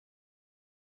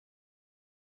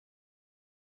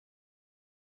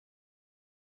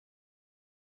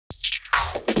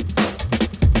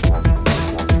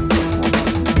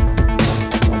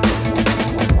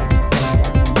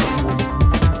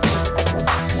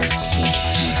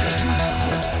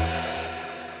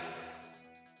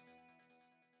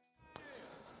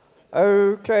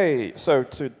Okay, so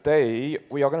today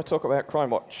we are going to talk about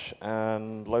Crimewatch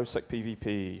and LowSec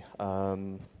PvP.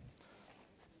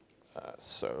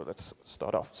 So let's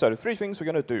start off. So the three things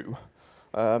we're going to do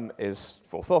is,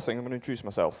 for the fourth thing, I'm going to introduce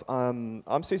myself. I'm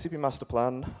CCP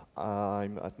Masterplan.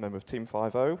 I'm a member of Team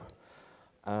 5.0,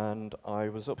 and I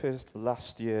was up here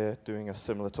last year doing a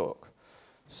similar talk.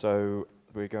 So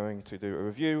we're going to do a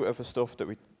review of the stuff that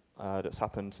that's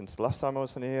happened since the last time I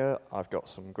was in here. I've got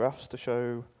some graphs to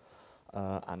show.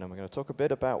 And then we're going to talk a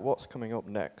bit about what's coming up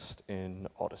next in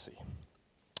Odyssey.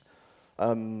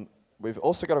 We've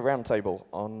also got a roundtable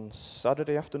on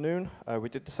Saturday afternoon. We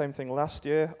did the same thing last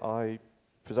year. I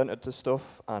presented the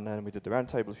stuff, and then we did the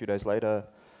roundtable a few days later.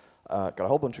 Got a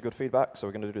whole bunch of good feedback, so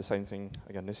we're going to do the same thing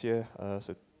again this year.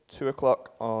 So 2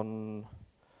 o'clock on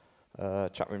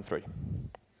chat room 3.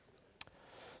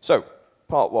 So,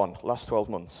 part 1, last 12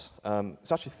 months.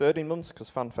 It's actually 13 months,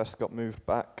 because Fanfest got moved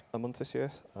back a month this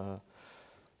year.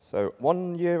 So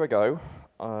 1 year ago,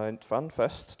 in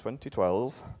Fanfest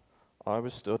 2012, I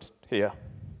was stood here,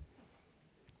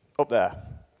 up there.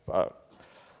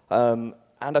 And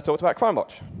I talked about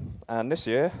Crimewatch. And this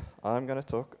year, I'm going to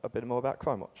talk a bit more about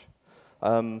Crimewatch.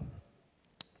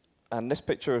 And this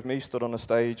picture of me stood on a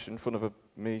stage in front of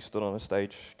me stood on a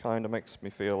stage kind of makes me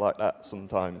feel like that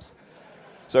sometimes.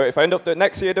 So if I end up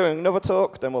next year doing another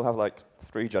talk, then we'll have like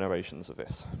 3 generations of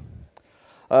this.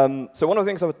 So one of the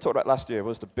things I talked about last year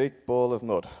was the big ball of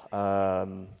mud.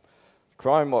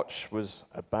 Crimewatch was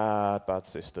a bad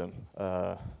system.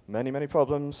 Many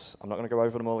problems. I'm not going to go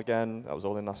over them all again. That was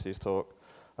all in last year's talk.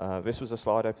 This was a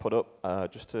slide I put up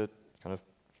just to kind of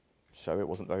show it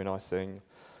wasn't a very nice thing.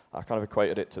 I kind of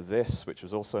equated it to this, which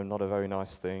was also not a very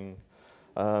nice thing.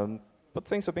 But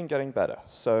things have been getting better.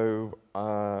 So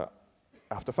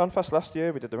after FanFest last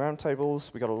year, we did the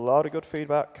roundtables. We got a lot of good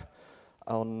feedback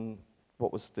on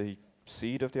what was the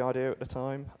seed of the idea at the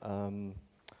time.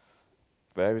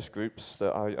 Various groups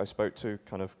that I spoke to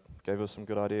kind of gave us some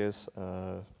good ideas,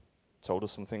 told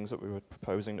us some things that we were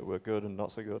proposing that were good and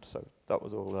not so good. So that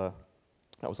was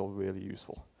all really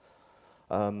useful.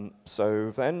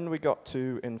 So then we got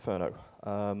to Inferno.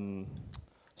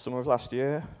 Summer of last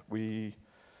year, we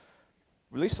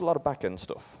released a lot of back-end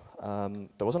stuff.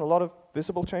 There wasn't a lot of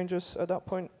visible changes at that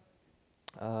point,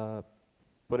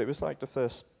 but it was like the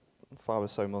first 5 or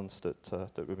so months that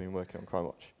we've been working on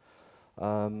Crimewatch.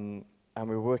 And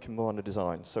we were working more on the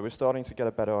design. So we're starting to get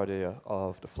a better idea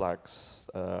of the flags.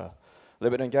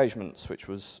 Limited engagements, which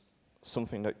was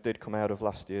something that did come out of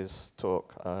last year's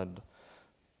talk. And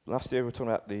last year we were talking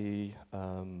about the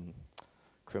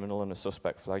criminal and the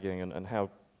suspect flagging and how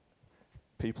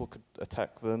people could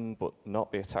attack them but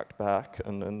not be attacked back.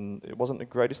 And it wasn't the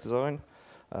greatest design.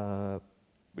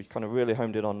 We kind of really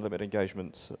homed in on limited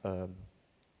engagements.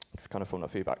 Kind of from that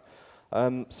feedback.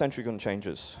 Sentry gun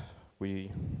changes.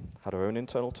 We had our own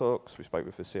internal talks. We spoke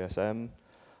with the CSM.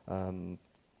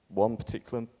 One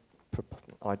particular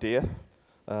idea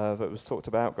that was talked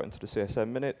about got into the CSM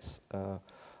minutes. A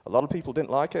lot of people didn't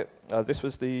like it. This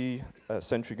was the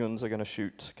sentry guns are going to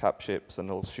shoot cap ships, and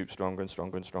they'll shoot stronger and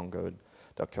stronger and stronger, and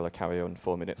they'll kill a carrier in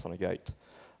 4 minutes on a gate.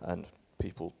 And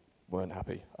people weren't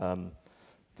happy.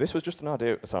 This was just an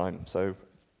idea at the time, so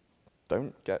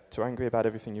don't get too angry about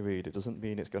everything you read. It doesn't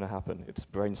mean it's going to happen. It's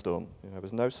brainstorm.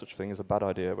 There's no such thing as a bad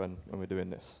idea when we're doing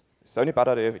this. It's only a bad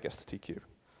idea if it gets to TQ.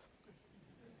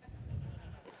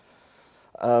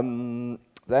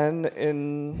 Then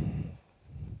in,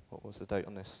 what was the date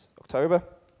on this? October,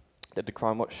 did the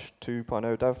Crimewatch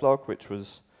 2.0 devlog, which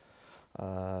was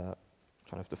kind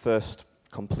of the first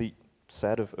complete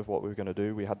set of what we were going to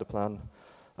do. We had the plan.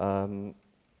 And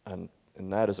in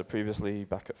there, as a previously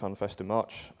back at FanFest in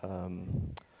March.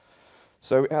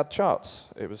 So it had charts.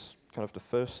 It was kind of the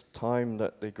first time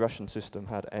that the aggression system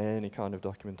had any kind of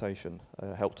documentation.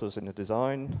 Helped us in the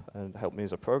design and helped me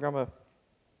as a programmer.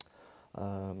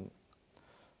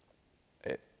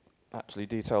 It actually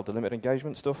detailed the limited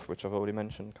engagement stuff, which I've already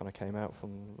mentioned, kind of came out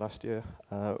from last year.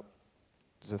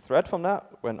 The thread from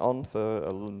that went on for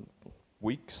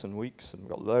weeks and weeks, and we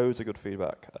got loads of good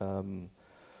feedback.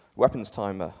 Weapons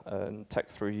timer and Tech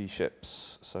 3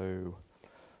 ships. So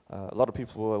a lot of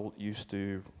people were used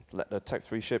to let the Tech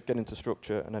 3 ship get into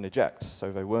structure and then eject,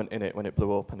 so they weren't in it when it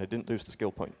blew up and they didn't lose the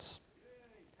skill points.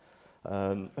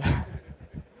 With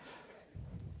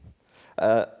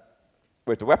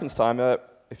the weapons timer,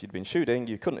 if you'd been shooting,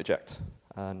 you couldn't eject,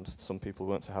 and some people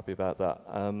weren't so happy about that.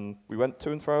 We went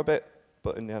to and fro a bit,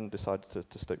 but in the end decided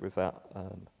to stick with that.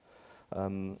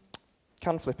 Can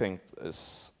flipping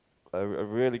is a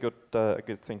really good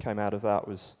thing came out of that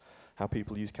was how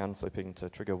people use can flipping to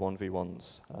trigger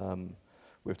 1v1s.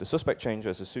 With the suspect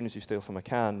changes, as soon as you steal from a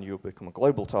can, you'll become a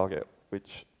global target,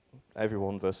 which every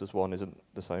 1 versus 1 isn't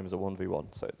the same as a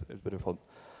 1v1, so it's a bit of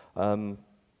fun.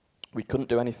 We couldn't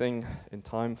do anything in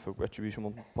time for Retribution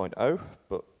 1.0,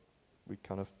 but we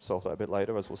kind of solved that a bit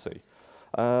later, as we'll see.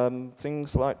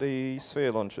 Things like the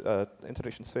sphere launch,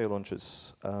 interdiction sphere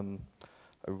launchers.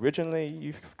 Originally,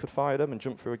 you could fire them and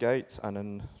jump through a gate, and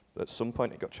then at some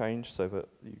point it got changed so that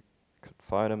you could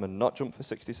fire them and not jump for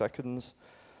 60 seconds.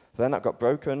 Then that got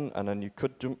broken, and then you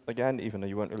could jump again, even though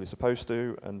you weren't really supposed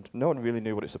to, and no one really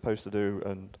knew what it's supposed to do,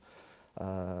 and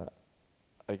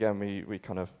again, we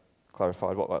kind of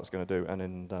clarified what that was going to do, and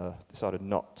then decided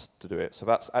not to do it. So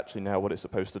that's actually now what it's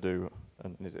supposed to do,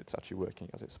 and it's actually working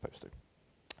as it's supposed to.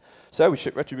 So we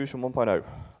shipped Retribution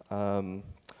 1.0.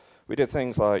 We did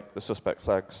things like the suspect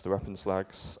flags, the weapons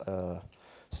flags, a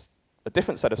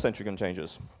different set of sentry gun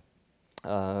changes.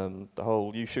 The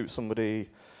whole, you shoot somebody,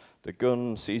 the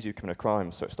gun sees you commit a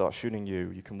crime, so it starts shooting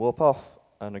you. You can warp off,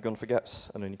 and the gun forgets,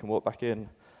 and then you can warp back in.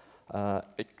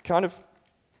 It kind of,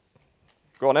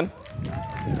 go on in.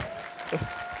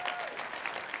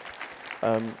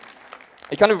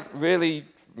 It kind of really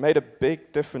made a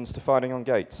big difference to fighting on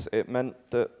gates. It meant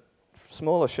that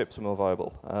smaller ships are more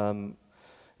viable.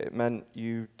 It meant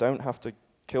you don't have to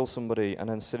kill somebody and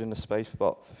then sit in a space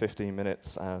bot for 15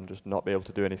 minutes and just not be able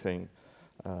to do anything.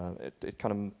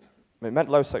 It meant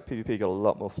LowSec PvP got a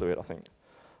lot more fluid, I think.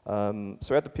 So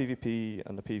we had the PvP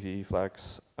and the PvE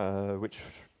flags, which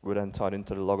were then tied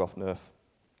into the log-off nerf.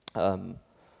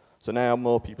 So now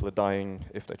more people are dying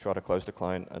if they try to close the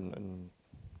client and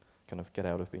kind of get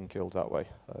out of being killed that way,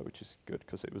 which is good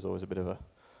because it was always a bit of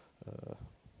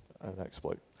an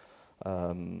exploit.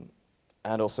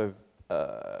 And also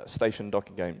station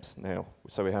docking games now.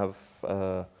 So we have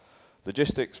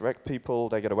logistics, wreck people,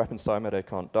 they get a weapons timer, they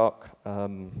can't dock.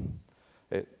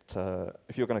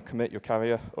 If you're going to commit your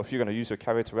carrier, or if you're going to use your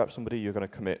carrier to rep somebody, you're going to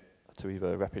commit to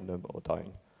either repping them or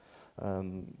dying.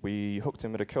 We hooked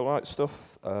in with the kill right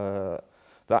stuff.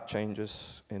 That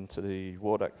changes into the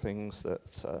war deck things that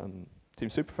Team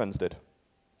Super Friends did.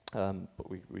 But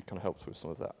we kind of helped with some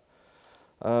of that.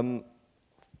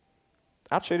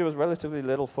 Actually, there was relatively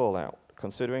little fallout,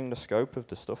 considering the scope of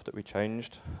the stuff that we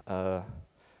changed. There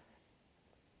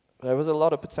was a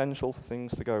lot of potential for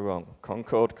things to go wrong.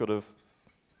 Concord could have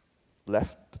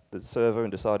left the server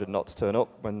and decided not to turn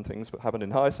up when things happened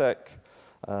in HiSec.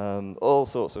 All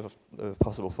sorts of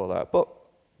possible fallout, but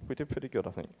we did pretty good,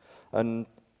 I think. And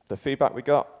the feedback we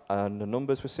got and the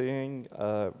numbers we're seeing,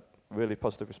 really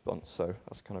positive response, so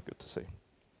that's kind of good to see.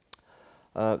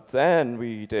 Then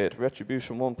we did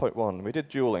Retribution 1.1. We did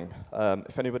dueling.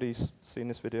 If anybody's seen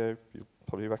this video, you'll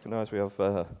probably recognize we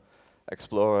have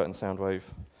Explorer and Soundwave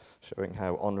showing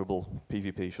how honorable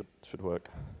PvP should work.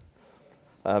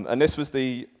 And this was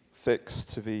the fix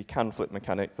to the can flip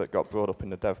mechanic that got brought up in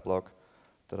the dev blog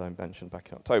that I mentioned back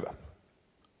in October.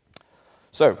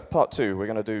 So, part 2, we're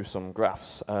going to do some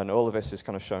graphs, and all of this is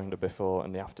kind of showing the before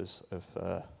and the afters of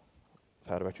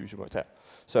how the Retribution worked out.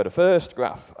 So the first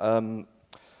graph,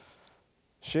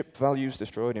 ship values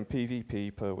destroyed in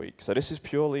PvP per week. So this is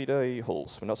purely the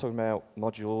hulls. We're not talking about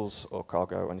modules or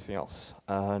cargo or anything else.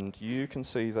 And you can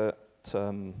see that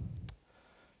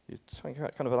it's kind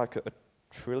of like a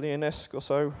trillion-isk or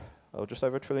so, or just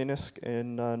over a trillion-isk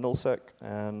in nullsec,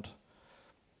 and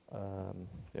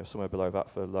somewhere below that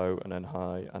for low, and then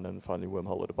high, and then finally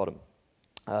wormhole at the bottom.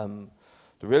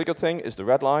 The really good thing is the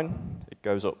red line, it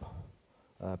goes up.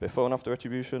 Before and after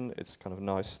Retribution, it's kind of a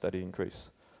nice, steady increase.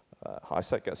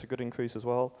 HiSec gets a good increase as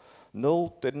well.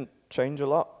 Null didn't change a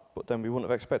lot, but then we wouldn't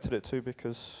have expected it to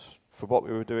because for what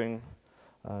we were doing,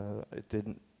 it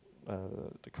didn't.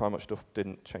 The Crimewatch stuff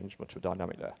didn't change much of the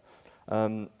dynamic there.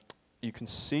 You can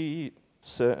see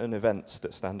certain events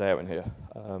that stand out in here.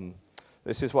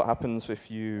 This is what happens if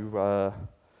you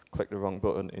click the wrong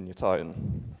button in your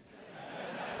Titan.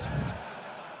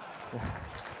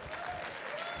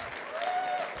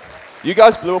 You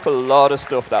guys blew up a lot of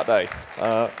stuff that day.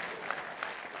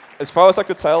 As far as I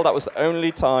could tell, that was the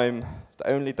only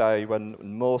day when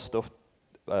more stuff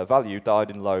value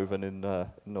died in low than in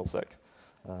nullsec.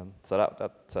 So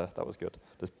that was good.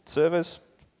 The servers,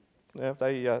 yeah,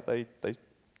 they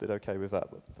did okay with that.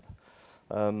 But,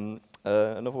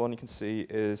 another one you can see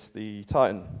is the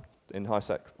Titan in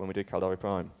HiSec when we did Caldari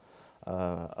Prime.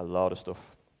 A lot of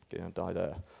stuff died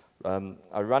there.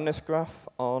 I ran this graph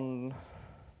on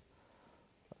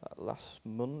last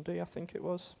Monday, I think it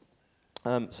was.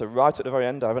 So right at the very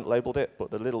end, I haven't labeled it, but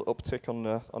the little uptick on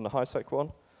the HiSec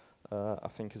one, I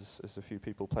think is a few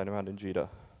people playing around in Jita.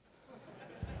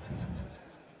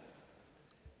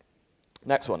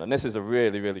 Next one, and this is a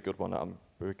really, really good one that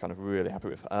we're kind of really happy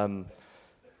with.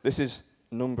 This is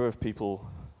number of people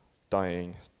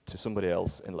dying to somebody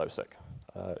else in LowSec.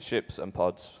 Ships and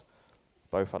pods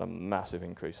both had a massive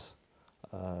increase.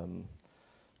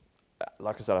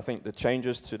 Like I said, I think the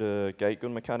changes to the gate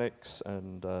gun mechanics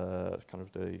and kind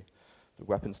of the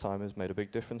weapons timers made a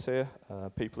big difference here.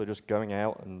 People are just going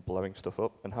out and blowing stuff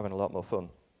up and having a lot more fun.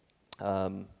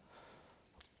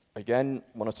 Again,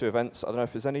 1 or 2 events. I don't know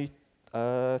if there's any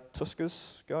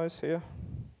Tuskers guys here.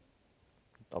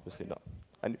 Obviously not.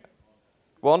 Any?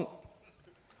 One?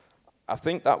 I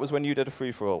think that was when you did a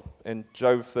free-for-all in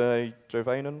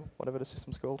Jovanen, whatever the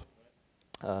system's called.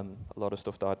 A lot of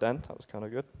stuff died then. That was kind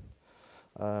of good.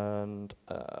 And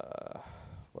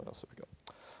what else have we got?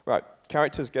 Right,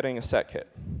 characters getting a set kit.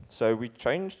 So we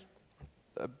changed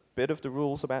a bit of the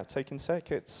rules about taking set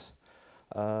kits.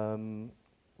 We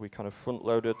kind of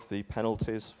front-loaded the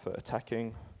penalties for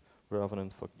attacking rather than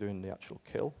for doing the actual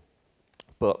kill.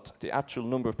 But the actual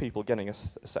number of people getting a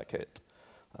set kit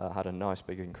had a nice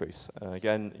big increase.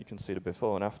 Again, you can see the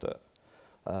before and after.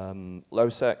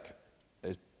 LowSec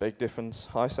is big difference.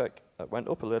 HighSec went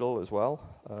up a little as well.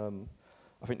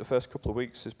 I think the first couple of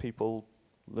weeks is people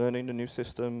learning the new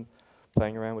system,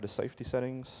 playing around with the safety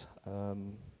settings.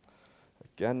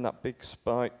 Again, that big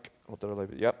spike, what did I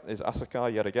label? Yep, is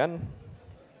Asakai yet again.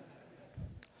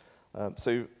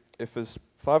 So if there's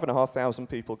 5,500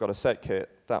 people got a set kit,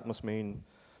 that must mean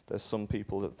there's some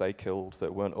people that they killed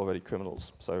that weren't already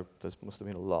criminals. So there must have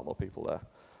been a lot more people there.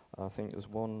 I think there's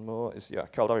one more. Is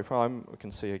Caldari Prime, we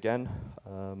can see again.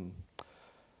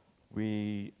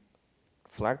 We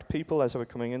flagged people as they were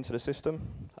coming into the system.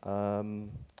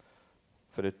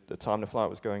 For the time the fight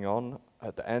was going on,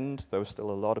 at the end, there was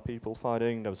still a lot of people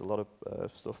fighting. There was a lot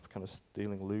of stuff kind of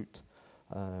stealing loot.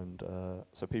 And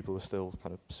so people were still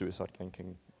kind of suicide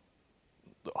ganking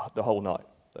the whole night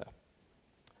there.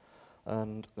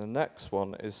 And the next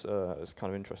one is kind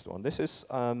of interesting one. This is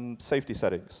safety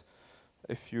settings.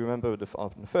 If you remember in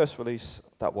the first release,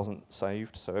 that wasn't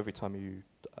saved. So every time you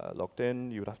logged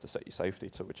in, you would have to set your safety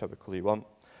to whichever color you want.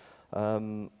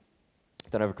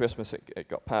 Then over Christmas, it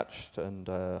got patched, and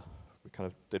we kind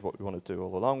of did what we wanted to do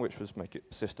all along, which was make it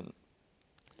persistent.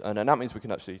 And then that means we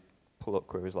can actually pull up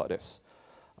queries like this.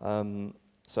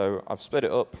 So I've split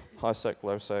it up, HighSec,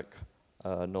 LowSec,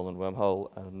 null and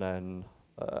wormhole, and then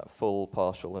full,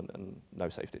 partial, and no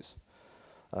safeties.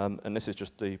 And this is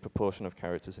just the proportion of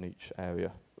characters in each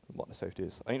area and what the safety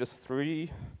is. I think there's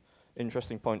 3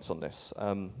 interesting points on this.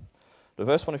 The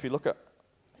first one, if you look at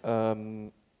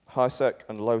HighSec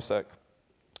and LowSec,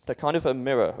 they're kind of a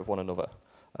mirror of one another.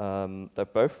 They're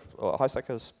both, HighSec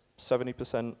has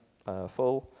 70%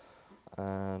 full,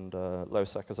 and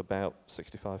LowSec has about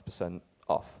 65%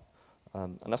 off.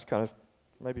 And that's kind of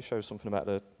maybe shows something about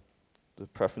the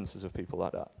preferences of people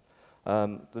like that.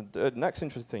 The next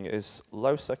interesting thing is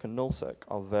LowSec and NullSec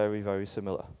are very, very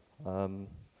similar.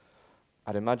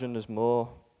 I'd imagine there's more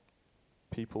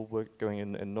people going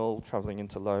in null, traveling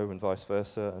into low, and vice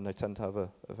versa, and they tend to have a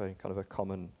very kind of a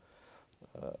common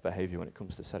behavior when it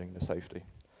comes to setting the safety.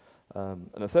 And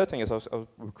the third thing is I was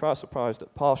quite surprised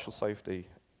that partial safety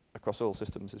across all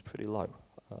systems is pretty low.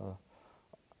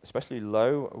 Especially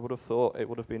low, I would have thought it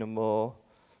would have been a more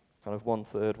kind of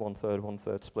 1/3, 1/3,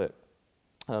 1/3 split.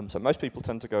 So most people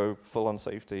tend to go full on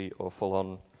safety or full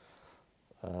on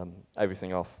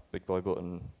everything off, big boy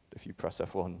button. If you press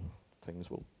F1, things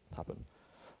will happen.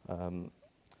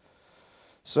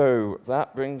 So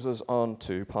that brings us on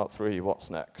to part 3, what's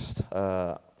next?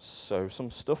 So some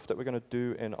stuff that we're going to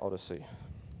do in Odyssey.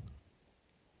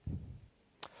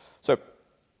 So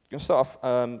we're going to start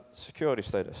off security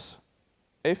status.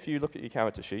 If you look at your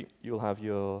character sheet, you'll have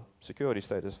your security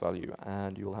status value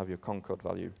and you'll have your Concord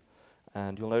value.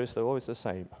 And you'll notice they're always the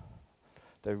same.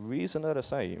 The reason they're the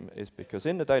same is because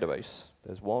in the database,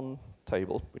 there's one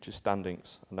table, which is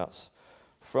standings, and that's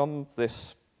from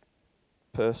this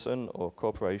person or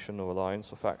corporation or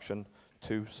alliance or faction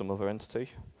to some other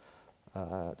entity.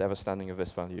 They have a standing of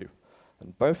this value.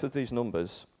 And both of these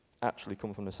numbers actually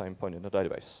come from the same point in the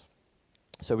database.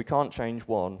 So we can't change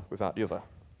one without the other.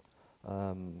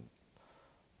 And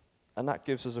that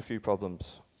gives us a few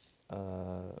problems.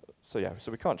 So yeah,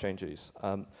 so we can't change these.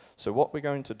 So what we're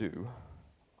going to do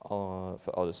for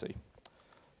Odyssey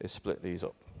is split these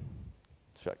up.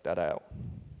 Check that out.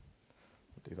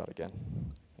 Do that again.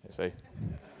 You see?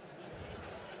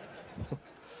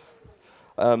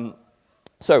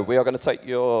 So we are going to take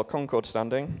your Concord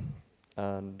standing,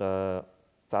 and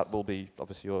that will be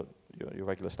obviously your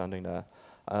regular standing there.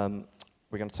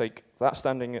 We're going to take that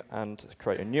standing and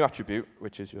create a new attribute,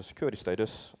 which is your security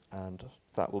status, and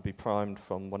that will be primed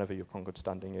from whenever your Concord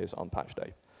standing is on patch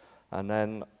day. And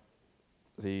then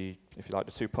if you like,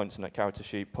 the 2 points in that character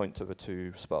sheet point to the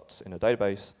 2 spots in a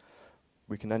database.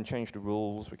 We can then change the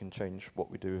rules, we can change what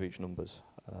we do with each numbers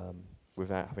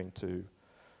without having to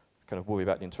kind of worry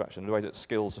about the interaction. The way that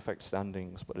skills affect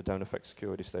standings, but they don't affect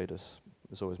security status,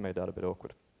 has always made that a bit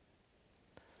awkward.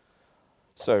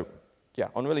 So, yeah,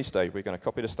 on release day, we're going to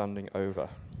copy the standing over.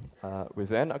 We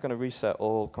then are going to reset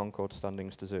all Concord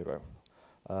standings to 0.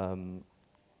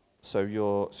 So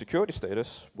your security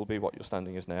status will be what your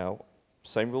standing is now.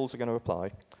 Same rules are going to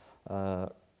apply.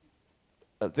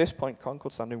 At this point,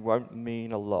 Concord standing won't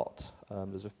mean a lot.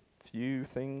 There's a few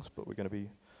things, but we're going to be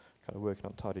kind of working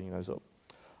on tidying those up.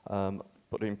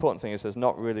 But the important thing is there's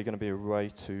not really going to be a way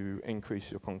to increase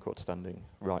your Concord standing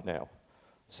right now.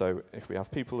 So if we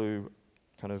have people who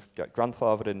kind of get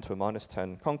grandfathered into a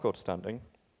 -10 Concord standing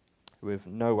with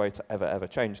no way to ever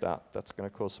change that, that's going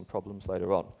to cause some problems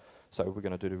later on. So we're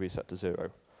going to do the reset to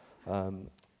 0.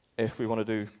 If we want to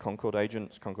do Concord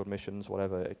agents, Concord missions,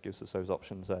 whatever, it gives us those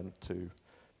options then to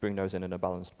bring those in a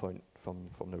balanced point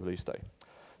from the release day.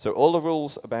 So all the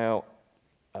rules about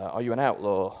are you an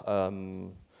outlaw,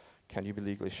 can you be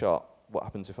legally shot, what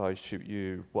happens if I shoot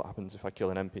you, what happens if I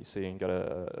kill an NPC and get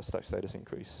a status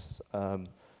increase,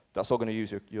 that's all going to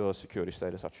use your security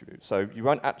status attribute. So you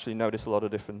won't actually notice a lot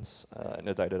of difference in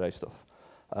the day-to-day stuff.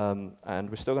 And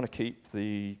we're still going to keep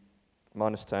the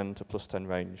 -10 to +10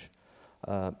 range,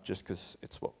 just because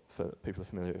it's what people are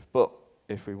familiar with. But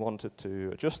if we wanted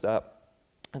to adjust that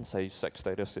and say sex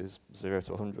status is 0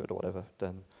 to 100 or whatever,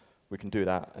 then we can do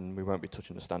that and we won't be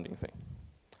touching the standing thing.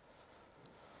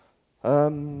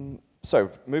 So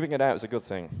moving it out is a good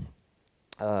thing.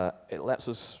 It lets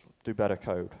us do better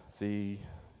code. The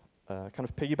kind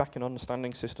of piggybacking on the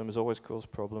standing system has always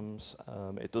caused problems.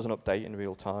 It doesn't update in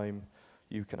real time.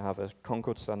 You can have a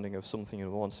Concord standing of something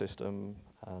in one system,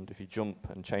 and if you jump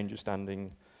and change your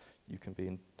standing, you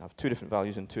can have 2 different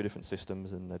values in 2 different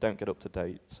systems, and they don't get up to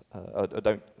date,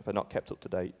 they're not kept up to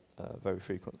date very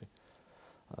frequently.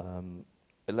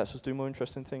 It lets us do more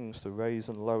interesting things to raise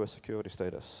and lower security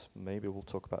status. Maybe we'll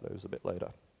talk about those a bit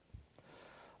later.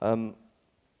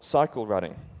 Cycle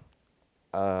ratting.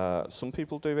 Some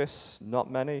people do this, not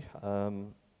many.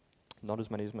 Not as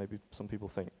many as maybe some people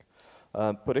think.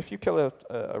 But if you kill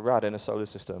a rat in a solar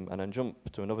system and then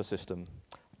jump to another system,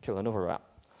 kill another rat,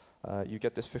 you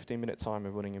get this 15-minute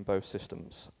timer running in both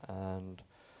systems. And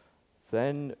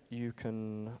then you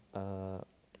can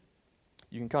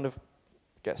kind of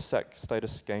get sec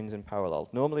status gains in parallel.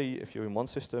 Normally, if you're in one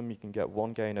system, you can get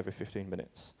 1 gain every 15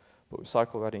 minutes. But with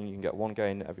cycle ratting, you can get 1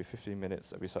 gain every 15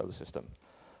 minutes every solar system.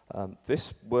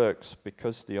 This works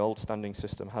because the old standing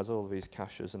system has all of these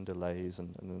caches and delays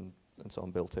and so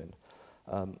on built in.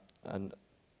 And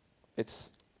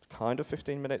it's kind of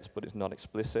 15 minutes, but it's not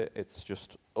explicit. It's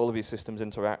just all of these systems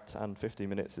interact, and 15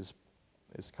 minutes is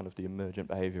kind of the emergent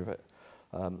behavior of it.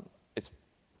 It's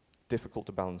difficult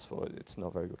to balance for it. It's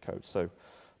not very good code. So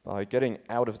by getting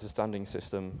out of the standing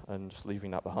system and just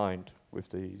leaving that behind with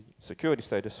the security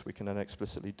status, we can then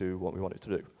explicitly do what we want it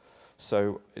to do.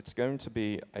 So it's going to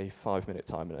be a 5-minute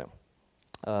timer now.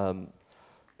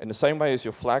 In the same way as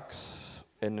your flags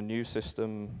in the new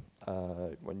system,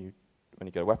 when you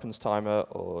get a weapons timer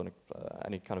or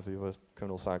any kind of other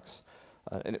criminal flags,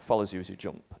 and it follows you as you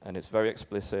jump. And it's very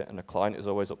explicit, and the client is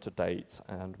always up to date,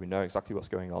 and we know exactly what's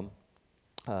going on.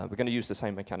 We're going to use the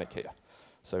same mechanic here.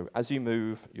 So as you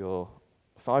move, your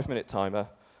 5-minute timer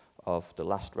of the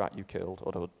last rat you killed,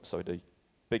 or the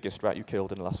biggest rat you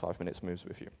killed in the last 5 minutes moves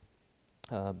with you.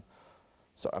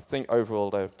 So I think overall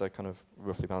they kind of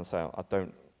roughly balance out. I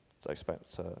don't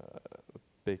expect a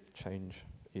big change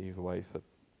either way for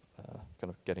kind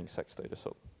of getting sex status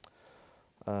up.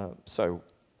 So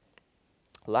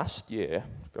last year,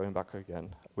 going back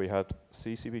again, we had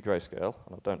CCB Grayscale,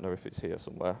 and I don't know if it's here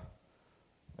somewhere.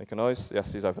 Make a noise?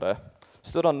 Yes, he's over there.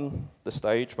 Stood on the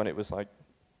stage when it was like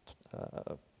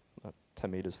 10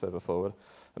 meters further forward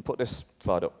and put this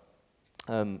slide up.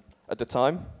 At the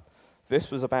time,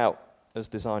 this was about as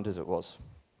designed as it was.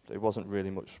 It wasn't really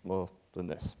much more than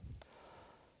this.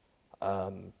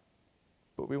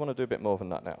 But we want to do a bit more than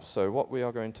that now. So what we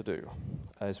are going to do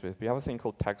is we have a thing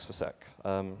called tags for sec.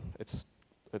 It's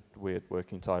a weird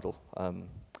working title.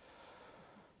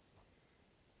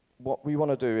 What we want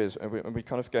to do is, and we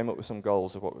kind of came up with some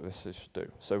goals of what this should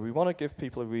do. So we want to give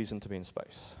people a reason to be in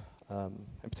space,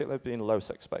 in particular be in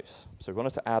LowSec space. So we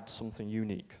wanted to add something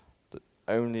unique that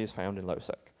only is found in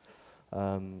LowSec.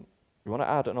 We want to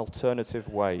add an alternative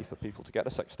way for people to get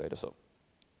a sec status up.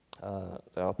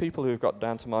 There are people who've got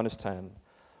down to -10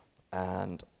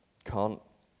 and can't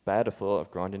bear the thought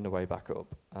of grinding their way back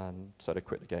up, and so they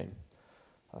quit the game.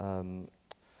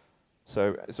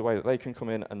 So it's a way that they can come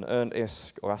in and earn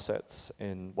ISK or assets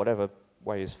in whatever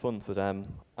way is fun for them,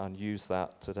 and use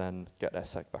that to then get their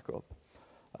sec back up.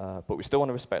 But we still want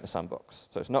to respect the sandbox.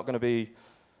 So it's not going to be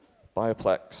buy a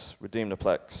Plex, redeem the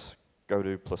Plex, go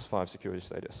to +5 security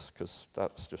status, because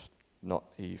that's just not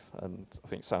Eve. And I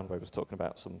think Soundwave was talking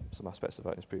about some aspects of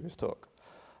that in his previous talk.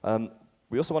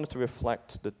 We also wanted to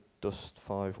reflect the Dust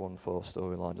 514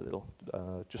 storyline a little,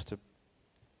 just to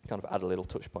kind of add a little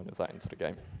touch point of that into the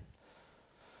game.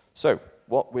 So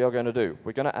what we are going to do,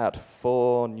 we're going to add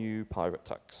 4 new pirate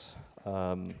tags.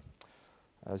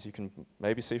 As you can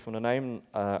maybe see from the name,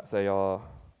 they are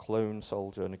clone,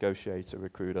 soldier, negotiator,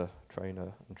 recruiter,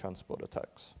 trainer, and transporter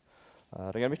tags.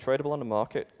 They're going to be tradable on the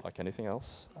market like anything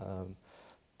else.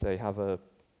 They have an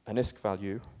ISK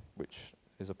value, which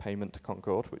is a payment to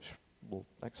Concord, which we'll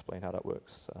explain how that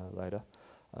works later.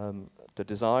 The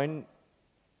design,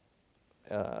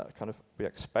 we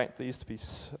expect these to be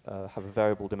have a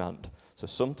variable demand. So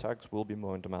some tags will be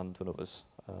more in demand than others,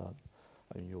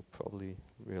 and you'll probably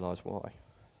realize why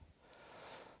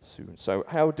soon. So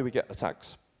how do we get the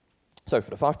tags? So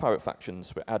for the 5 pirate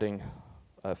factions, we're adding,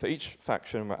 for each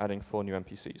faction, we're adding 4 new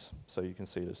NPCs. So you can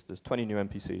see there's 20 new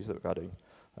NPCs that we're adding,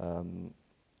 and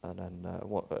then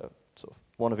sort of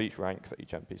 1 of each rank for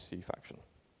each NPC faction.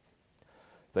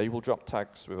 They will drop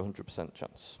tags with a 100%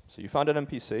 chance. So you find an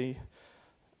NPC,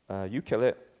 you kill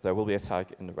it, there will be a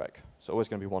tag in the reg. So always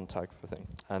going to be 1 tag per thing.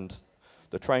 And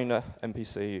the trainer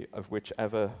NPC of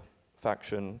whichever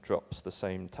faction drops the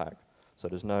same tag. So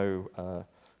there's no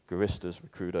Garista's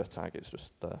recruiter tag, it's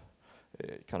just,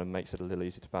 it kind of makes it a little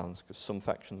easy to balance, because some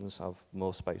factions have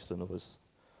more space than others.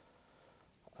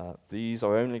 These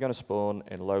are only going to spawn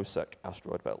in LowSec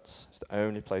asteroid belts. It's the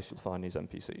only place you'll find these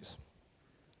NPCs.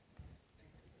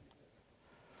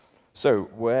 So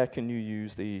where can you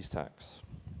use these tags?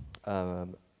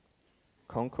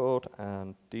 Concord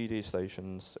and DD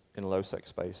stations in LowSec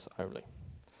space only.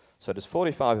 So there's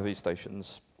 45 of these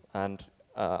stations, and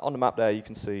on the map there you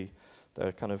can see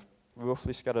they're kind of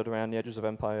roughly scattered around the edges of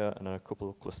Empire, and then a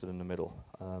couple clustered in the middle.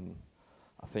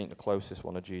 I think the closest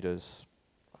one, Ajita's,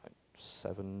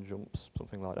 7 jumps,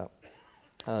 something like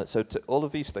that. So to all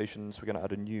of these stations, we're going to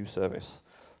add a new service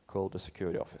called the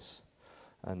Security Office.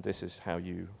 And this is how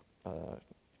you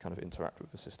kind of interact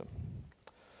with the system.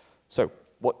 So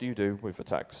what do you do with the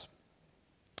tags?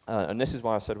 And this is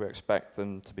why I said we expect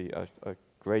them to be a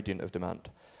gradient of demand.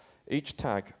 Each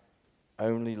tag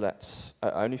only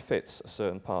fits a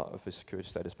certain part of the security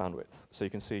status bandwidth. So you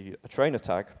can see a trainer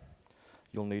tag,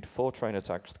 you'll need 4 trainer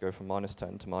tags to go from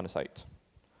 -10 to -8.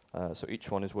 So each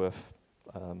one is worth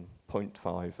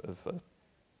 0.5 of a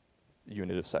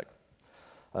unit of sec.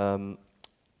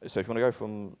 So if you want to go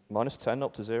from -10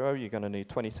 up to 0, you're going to need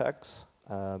 20 tags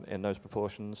in those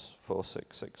proportions, 4,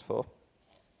 6, 6, 4.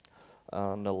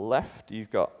 On the left,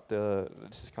 you've got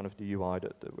this is kind of the UI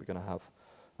that we're going to have.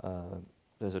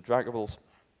 There's a draggable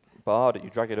bar that you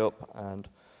drag it up, and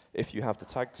if you have the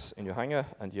tags in your hangar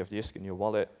and you have the ISK in your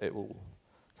wallet, it will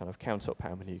kind of count up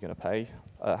how many you're going to pay,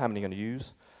 how many you're going to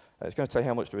use. It's going to tell you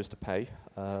how much there is to pay.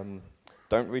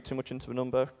 Don't read too much into the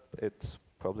number. It's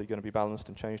probably going to be balanced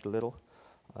and changed a little.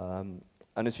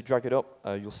 And as you drag it up,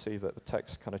 you'll see that the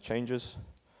text kind of changes.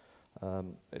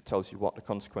 It tells you what the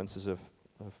consequences of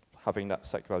having that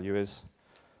sec value is.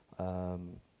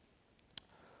 And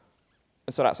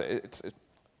so that's it. It's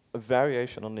a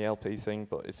variation on the LP thing,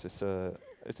 but it's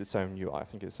its own UI. I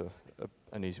think it's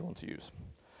an easy one to use.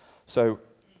 So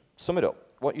sum it up.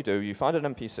 What you do, you find an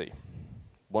NPC,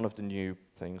 one of the new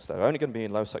things. They're only going to be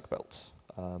in LowSec belts.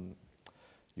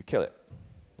 You kill it.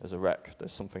 There's a wreck.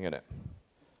 There's something in it.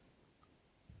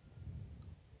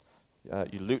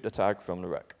 You loot the tag from the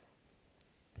wreck.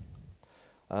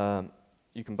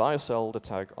 You can buy or sell the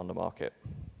tag on the market,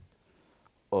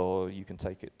 or you can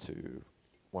take it to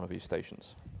one of these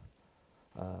stations.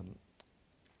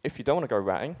 If you don't want to go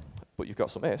ratting, but you've got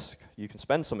some ISK, you can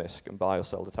spend some ISK and buy or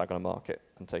sell the tag on a market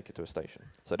and take it to a station.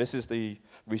 So this is the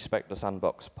respect the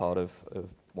sandbox part of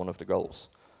one of the goals.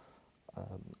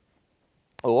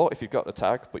 Or if you've got the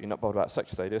tag, but you're not bothered about sec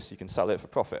status, you can sell it for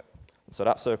profit. So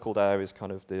that circle there is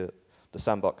kind of the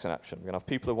sandbox in action. We're going to have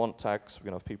people who want tags, we're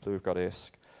going to have people who've got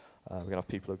ISK, we're going to have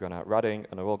people who are going out ratting,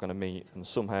 and they're all going to meet, and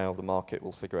somehow the market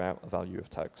will figure out a value of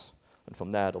tags. And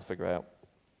from there, they'll figure out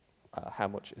how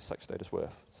much is sec status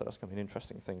worth. So that's going to be an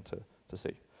interesting thing to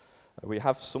see. We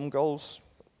have some goals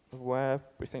where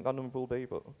we think that number will be,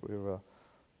 but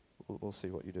we'll see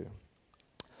what you do.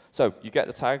 So you get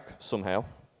the tag somehow,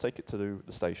 take it to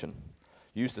the station,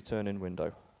 use the turn-in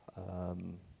window.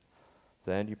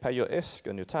 Then you pay your ISK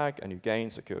and your tag, and you gain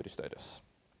security status.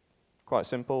 Quite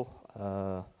simple.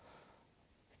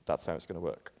 That's how it's going to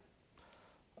work.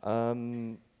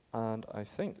 And I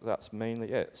think that's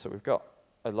mainly it. So we've got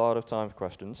a lot of time for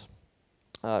questions.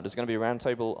 There's going to be a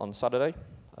roundtable on Saturday.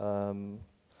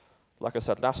 Like I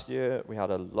said, last year we had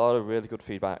a lot of really good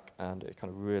feedback, and it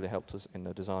kind of really helped us in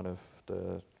the design of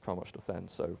the Crimewatch stuff then.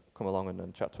 So come along and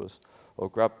then chat to us, or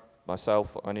grab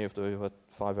myself or any of the other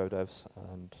 5.0 devs,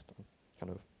 and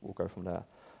kind of we'll go from there.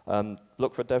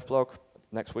 Look for a dev blog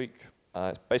next week.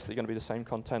 It's basically going to be the same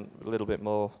content, a little bit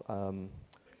more kind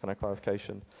of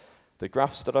clarification. The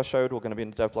graphs that I showed were going to be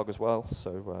in the dev blog as well,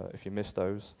 so if you missed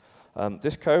those.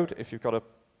 This code, if you've got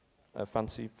a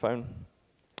fancy phone,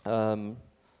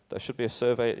 there should be a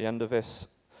survey at the end of this.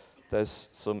 There's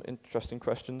some interesting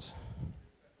questions.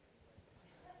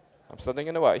 I'm standing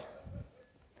in the way.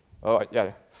 All right,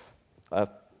 yeah.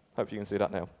 Hope you can see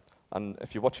that now. And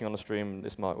if you're watching on the stream,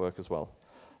 this might work as well.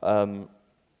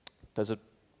 There's a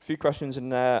few questions in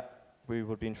there. We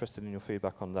would be interested in your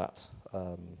feedback on that.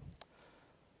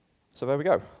 So there we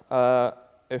go.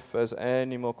 If there's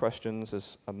any more questions,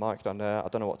 there's a mic down there. I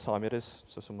don't know what time it is,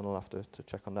 so someone will have to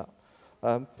check on that.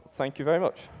 Thank you very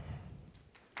much.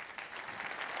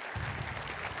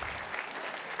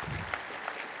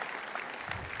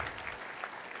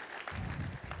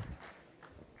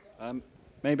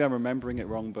 Maybe I'm remembering it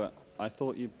wrong, but I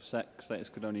thought your sec status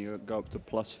could only go up to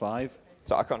 +5.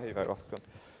 So I can't hear you very well.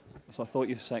 So I thought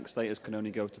your sec status can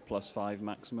only go to +5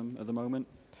 maximum at the moment.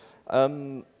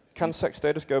 Can sec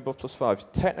status go above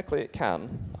 +5? Technically it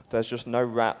can. There's just no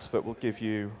rat that will give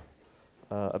you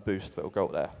a boost that will go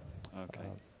up there. Okay.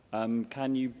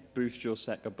 Can you boost your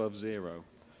sec above 0?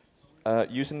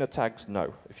 Using the tags,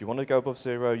 no. If you want to go above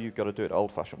 0, you've got to do it the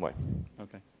old-fashioned way.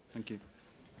 Okay, thank you.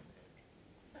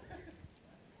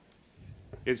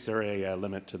 Is there a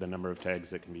limit to the number of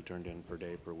tags that can be turned in per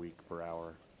day, per week, per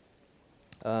hour?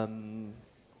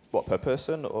 What, per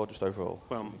person or just overall?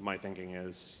 Well, my thinking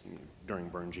is during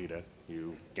burn JITA,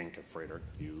 you gank a freighter,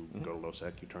 you go to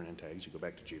LowSec, you turn in tags, you go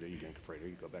back to JITA, you gank a freighter,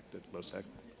 you go back to LowSec.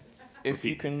 If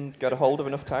you can get a hold of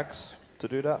enough tags to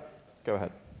do that, go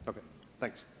ahead. Okay,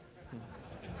 thanks.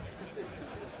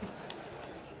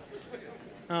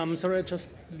 Sorry, I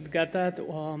just didn't get that.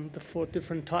 The 4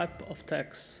 different type of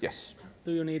tags. Yes.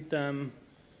 Do you need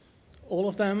all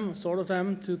of them, sort of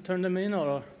them, to turn them in,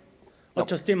 or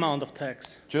just the amount of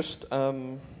tags? Just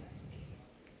go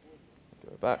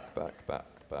back.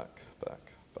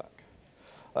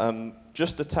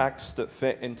 Just the tags that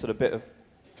fit into the bit of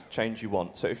change you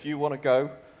want. So if you want to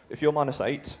go, if you're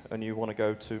 -8 and you want to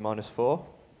go to -4,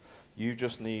 you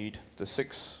just need the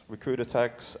 6 recruiter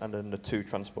tags and then the 2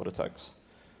 transporter tags.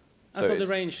 So the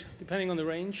range, depending on the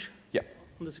range? Yeah.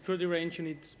 On the security range, you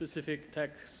need specific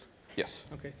tags? Yes.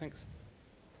 Okay, thanks.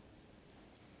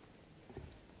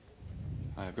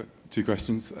 I've got 2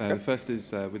 questions. The first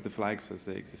is with the flags as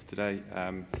they exist today,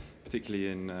 particularly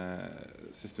in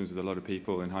systems with a lot of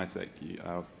people in HiSec,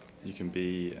 you can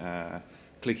be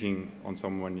clicking on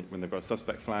someone when they've got a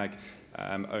suspect flag,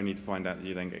 only to find out that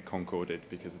you then get concorded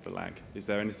because of the lag. Is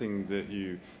there anything that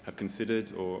you have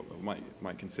considered or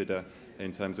might consider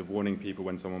in terms of warning people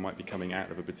when someone might be coming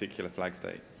out of a particular flag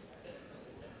state?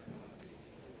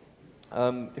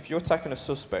 If you're attacking a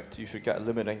suspect, you should get a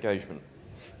limited engagement.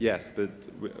 Yes, but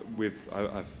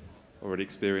I've already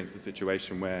experienced the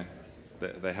situation where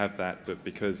they have that, but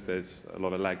because there's a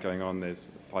lot of lag going on, there's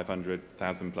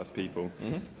 500,000 plus people,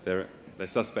 they're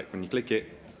suspect when you click it,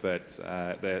 but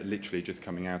they're literally just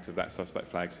coming out of that suspect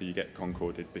flag, so you get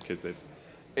concorded because they've...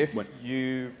 If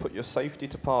you put your safety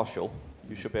to partial,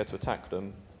 you should be able to attack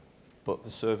them, but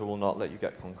the server will not let you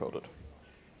get concorded.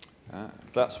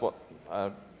 That's what,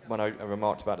 when I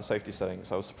remarked about the safety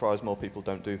settings, I was surprised more people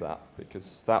don't do that,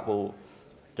 because that will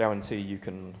guarantee you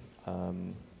can...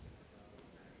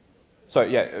 so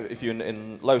yeah, if you're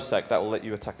in LowSec, that will let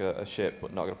you attack a ship,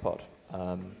 but not a pod.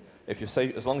 If you're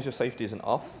safe, as long as your safety isn't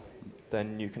off,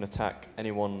 then you can attack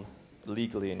anyone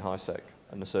legally in HiSec,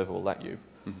 and the server will let you.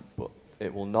 But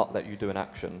it will not let you do an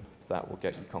action that will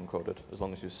get you concorded, as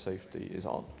long as your safety is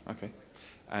on. Okay.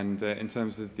 And in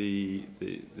terms of the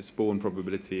spawn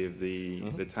probability of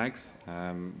the tags,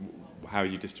 how are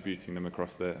you distributing them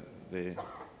across the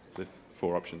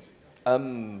 4 options?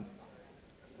 In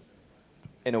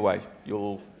a way,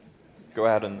 you'll go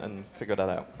ahead and figure that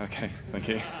out. Okay, thank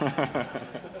you.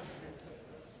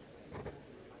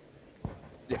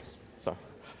 Yes, sorry.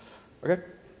 Okay.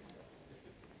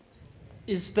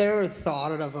 Is there a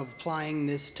thought of applying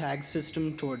this tag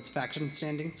system towards faction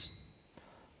standings?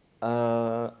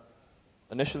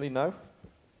 Initially, no.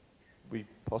 We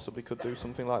possibly could do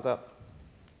something like that.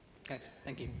 Okay,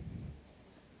 thank you.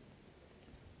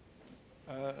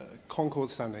 Concord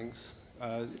standings.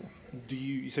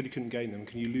 You said you couldn't gain them.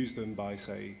 Can you lose them by,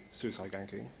 say, suicide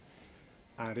ganking?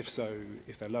 And if so,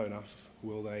 if they're low enough,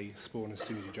 will they spawn as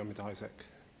soon as you jump into high sec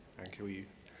and kill you?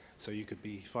 So you could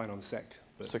be fine on sec.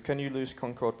 But So can you lose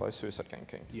Concord by suicide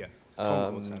ganking? yeah,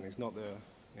 Concord standings, not the.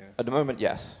 Yeah. At the moment,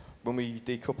 yes. When we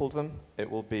decoupled them, it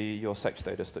will be your sec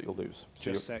status that you'll lose.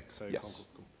 So Just sec, so yes. Concord.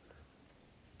 Cool.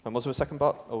 And was there a second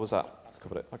part, or was that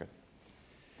covered it? Okay.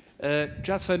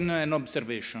 Just an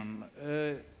observation.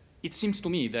 It seems to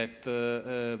me that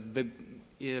the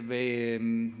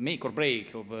make or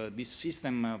break of this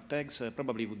system of tags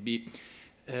probably would be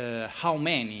how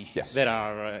many there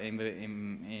are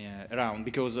around,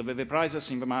 because the prices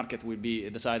in the market will be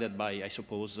decided by, I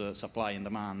suppose, supply and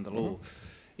demand law.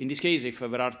 In this case, if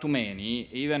there are too many,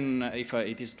 even if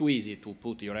it is too easy to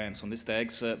put your hands on these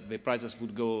tags, the prices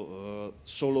would go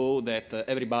so low that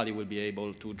everybody will be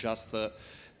able to just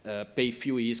pay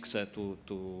few isks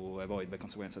to avoid the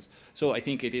consequences. So I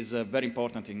think it is very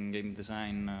important in game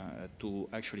design to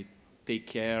actually take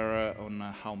care on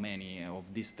how many of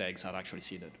these tags are actually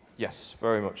seeded. Yes,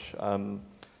 very much.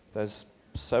 There's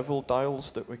several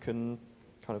dials that we can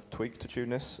kind of tweak to tune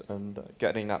this, and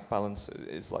getting that balance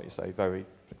is, like you say,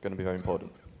 going to be very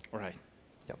important. All right.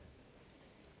 Yep.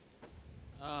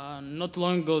 Not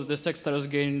long ago, the sex status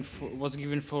was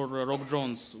given for rogue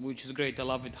drones, which is great. I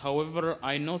love it. However,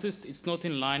 I noticed it's not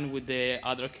in line with the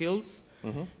other kills.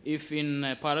 If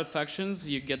in pirate factions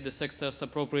you get the sex status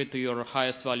appropriate to your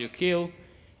highest value kill,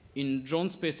 in drone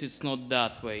space it's not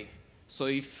that way. So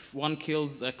if one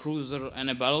kills a cruiser and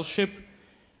a battleship,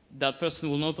 that person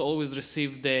will not always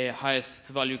receive the highest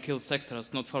value kill sex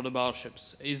status, not for the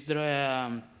battleships. Is there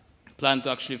a plan to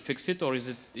actually fix it, or is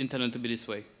it intended to be this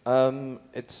way?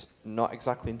 It's not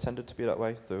exactly intended to be that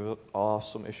way. There are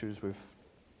some issues with,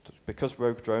 because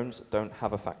rogue drones don't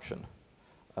have a faction,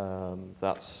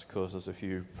 that's caused us a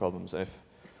few problems. And if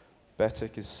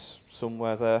Betik is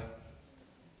somewhere there,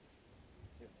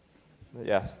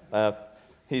 yes,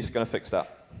 he's going to fix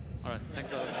that. All right,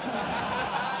 thanks a lot.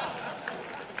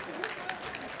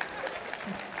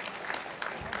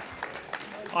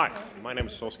 Hi, my name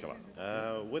is Soskela.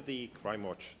 With the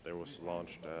Crimewatch, there was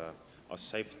launched a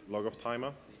safe log-off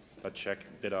timer that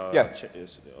did a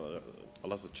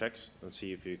lot of checks and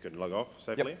see if you could log off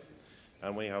safely. Yep.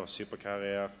 And when you have a super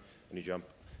carrier and you jump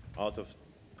out of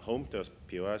home to a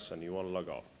POS and you want to log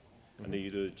off, and then you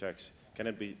do the checks, can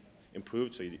it be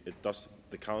improved so it does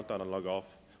the countdown and log off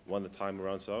when the timer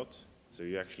runs out, so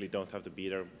you actually don't have to be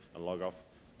there and log off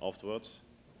afterwards?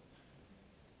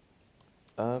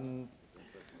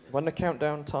 When the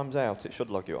countdown time's out, it should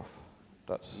log you off.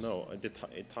 No,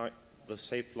 the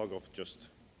safe log off just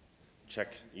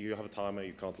check. You have a timer,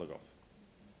 you can't log off.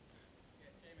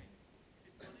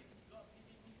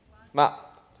 Matt,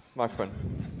 microphone.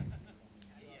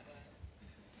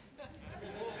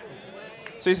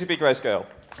 CCP Grayscale.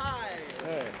 Hi.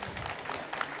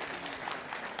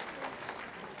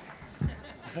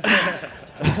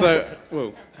 So,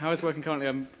 whoa, how it's working currently,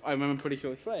 I'm pretty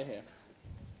sure it's Freya here.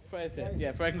 Freya's here.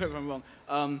 Yeah, Freya can correct me if I'm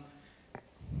wrong.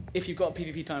 If you've got a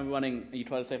PvP timer running and you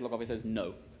try to safe log off, it says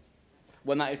no.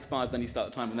 When that expires, then you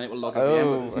start the timer, and then it will log at the end,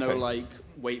 but there's no, like,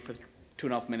 wait for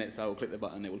 2.5 minutes, I will click the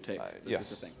button, and it will tick. Yes.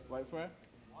 Just a thing. Right, Freya?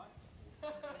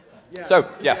 Yes. So,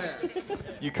 yes,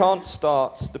 you can't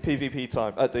start the PvP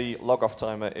time, the log-off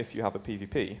timer if you have a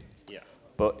PvP. Yeah.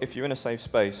 But if you're in a safe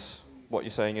space, what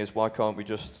you're saying is, why can't we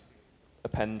just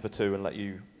append the two and let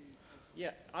you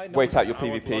wait out your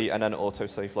PvP and then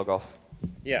auto-safe log off?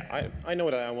 Yeah, I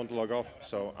know that I want to log off,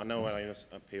 so I know when I use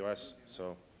a POS,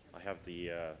 so I have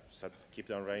the set keep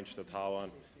down range, the tower,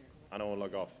 and I don't want to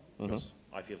log off because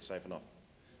I feel safe enough.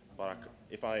 But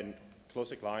if I close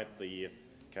the client, the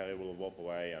carrier will warp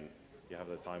away and you have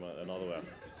the timer another way.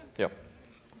 Yep.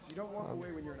 You don't walk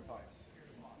away when you're in a POS.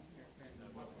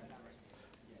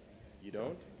 You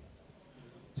don't?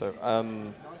 So, Not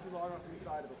if you log off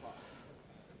inside of the POS.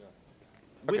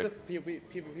 With the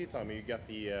PvP timer, you get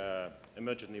the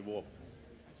emergency warp.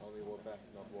 Only warp back,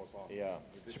 not warp off. Yeah.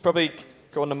 should probably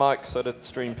go on the mic so that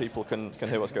stream people can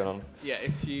hear what's going on. Yeah,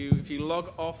 if you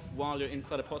log off while you're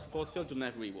inside a force field, you'll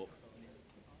never re-warp.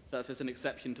 That's just an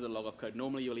exception to the log-off code.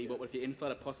 Normally you'll e-warp, but if you're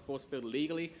inside a force field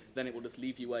legally, then it will just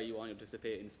leave you where you are and you'll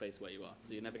disappear in space where you are.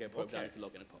 So you never get broke down if you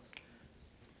log in a POS.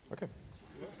 Okay.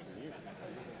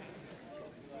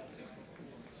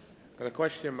 Got a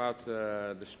question about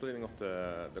the splitting of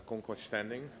the Concord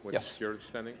standing with the security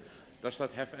standing. Does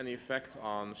that have any effect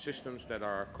on systems that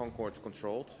are Concord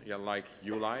controlled, like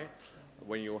ULI?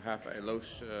 When you have a low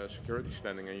security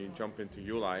standing and you jump into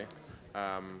ULI,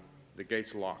 the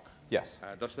gates lock. Yes.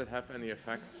 Does that have any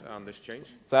effect on this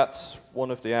change? That's one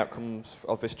of the outcomes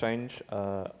of this change.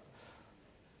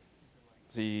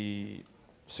 The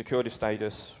security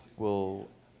status will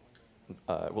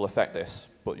affect this,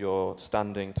 but your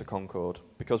standing to Concord,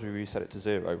 because we reset it to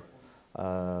 0,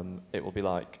 it will be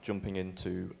like jumping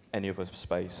into any other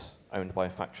space owned by a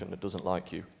faction that doesn't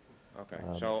like you. Okay,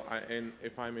 so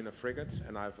if I'm in a frigate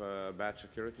and I have a bad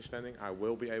security standing, I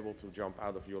will be able to jump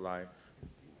out of ULI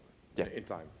in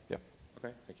time? Yeah.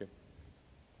 Okay, thank you.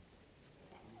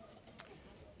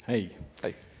 Hey.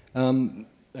 Hey.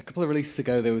 A couple of releases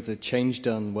ago, there was a change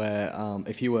done where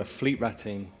if you were fleet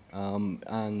ratting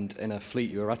and in a fleet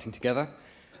you were ratting together,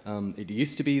 it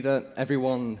used to be that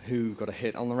everyone who got a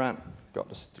hit on the rat got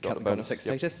the bonus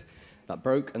status. That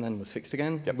broke and then was fixed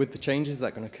again. Yep. With the changes, is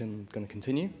that going to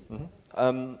continue?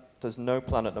 Mm-hmm. There's no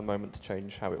plan at the moment to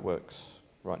change how it works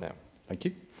right now. Thank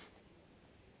you.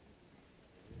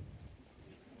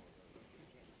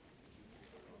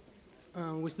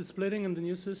 With the splitting in the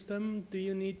new system, do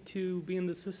you need to be in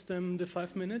the system the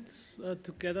 5 minutes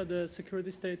to gather the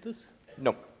security status?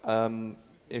 No.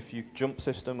 If you jump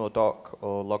system or dock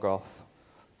or log off,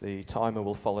 the timer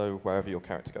will follow wherever your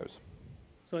character goes.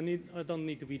 So I don't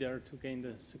need to be there to gain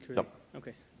the security? No.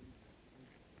 Okay.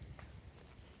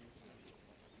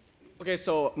 Okay,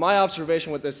 so my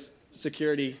observation with this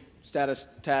security status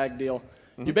tag deal,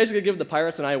 you basically give the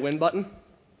pirates an I win button,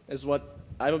 is what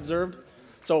I've observed.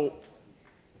 So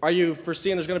are you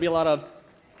foreseeing there's going to be a lot of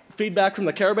feedback from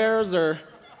the Care Bears, and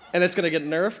it's going to get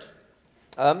nerfed?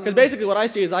 Because basically what I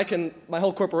see is my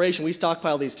whole corporation, we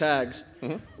stockpile these tags.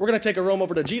 We're going to take a roam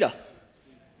over to Jita.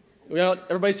 You know,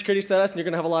 everybody's security status, and you're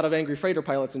going to have a lot of angry freighter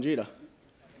pilots in Jita.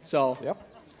 So,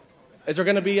 is there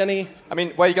going to be any... I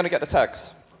mean, where are you going to get the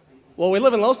tags? Well, we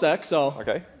live in LowSec, so...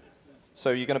 Okay. So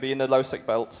you're going to be in the LowSec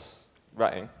belts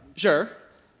ratting? Sure.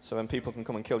 So then people can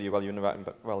come and kill you while you're in the ratting,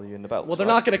 while you're in the belts. Well, they're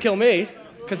not going to kill me,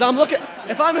 because I'm looking...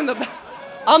 If I'm in the...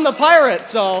 I'm the pirate,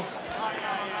 so...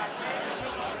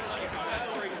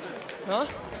 Huh?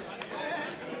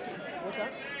 What's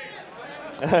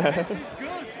that?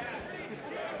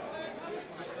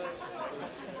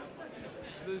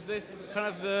 There's this, it's kind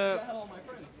of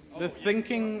the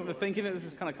thinking that this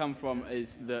has kind of come from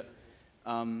is that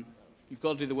you've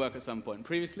got to do the work at some point.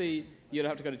 Previously, you'd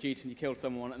have to go to Jita and you killed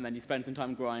someone, and then you spend some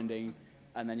time grinding,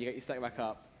 and then you get your sec back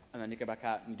up, and then you go back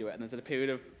out and you do it. And there's a period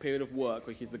of work,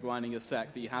 which is the grinding your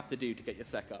sec, that you have to do to get your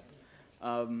sec up.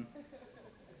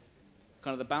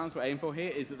 Kind of the balance we're aiming for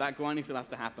here is that grinding still has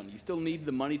to happen. You still need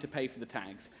the money to pay for the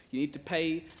tags. You need to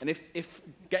pay, and if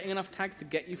getting enough tags to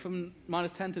get you from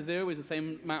 -10 to 0 is the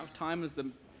same amount of time as the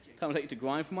time it'll take you to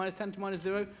grind from -10 to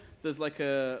 -0, there's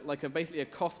basically a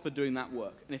cost for doing that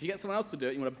work. And if you get someone else to do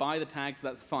it, you want to buy the tags,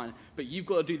 that's fine. But you've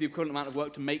got to do the equivalent amount of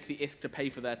work to make the ISK to pay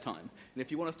for their time. And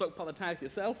if you want to stockpile the tags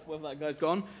yourself, whether that guy's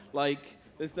gone,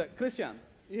 there's that, Christian,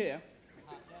 you here?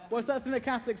 What's that thing that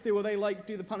Catholics do where they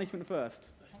do the punishment first?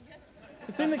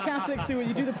 The thing that Catholics do is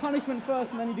you do the punishment first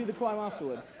and then you do the crime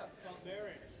afterwards.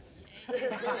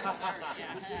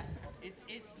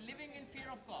 It's living in fear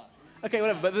of God. Okay,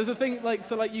 whatever, but there's a thing,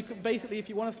 you could basically, if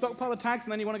you want to stockpile the tags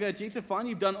and then you want to go to Jita, fine,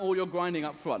 you've done all your grinding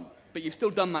up front. But you've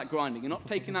still done that grinding. You're not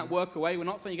taking that work away. We're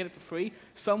not saying you get it for free.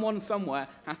 Someone somewhere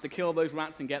has to kill those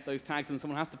rats and get those tags, and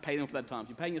someone has to pay them for their time. If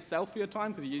you're paying yourself for your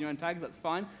time because you're doing your own tags, that's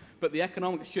fine. But the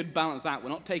economics should balance out. We're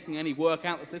not taking any work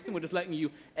out of the system. We're just letting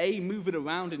you, A, move it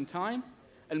around in time,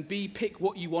 and B, pick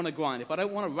what you want to grind. If I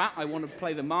don't want to rat, I want to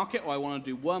play the market, or I want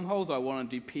to do wormholes, or I want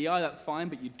to do PI, that's fine,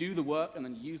 but you do the work, and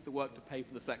then you use the work to pay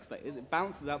for the sec state. It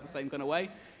balances out the same kind of way.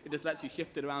 It just lets you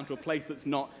shift it around to a place that's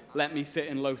not, let me sit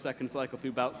in LowSec and cycle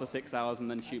through belts for 6 hours and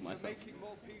then shoot myself.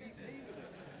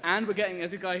 And we're getting,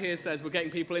 as the guy here says, we're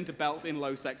getting people into belts in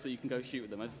LowSec so you can go shoot with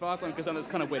them. As far as I'm concerned, it's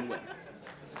kind of win-win.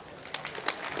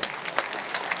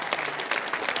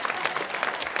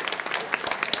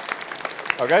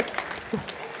 Okay.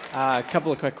 A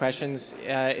couple of quick questions.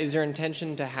 Is your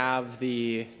intention to have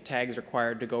the tags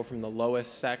required to go from the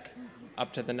lowest sec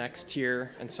up to the next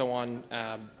tier and so on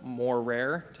more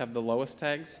rare to have the lowest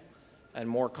tags and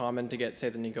more common to get, say,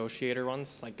 the negotiator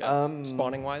ones, like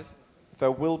spawning-wise?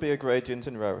 There will be a gradient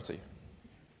in rarity.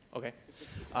 Okay.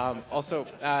 Also,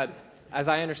 as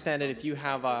I understand it, if you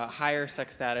have a higher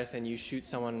sec status and you shoot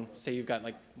someone, say you've got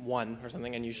like 1 or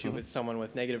something, and you shoot with someone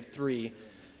with -3,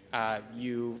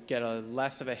 you get a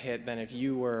less of a hit than if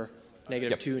you were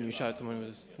 -2 and you shot at someone who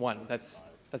was 1. That's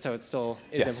how it still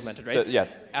is implemented, right? Yeah.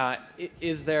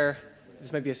 Is there,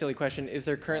 this might be a silly question, is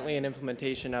there currently an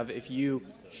implementation of if you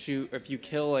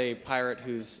kill a pirate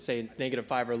who's, say,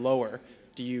 -5 or lower,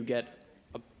 do you get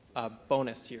a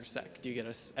bonus to your sec? Do you get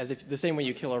as if the same way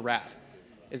you kill a rat?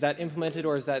 Is that implemented,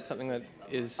 or is that something that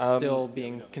is still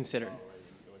being considered?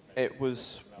 It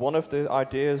was one of the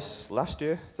ideas last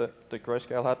year that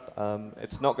Grayscale had.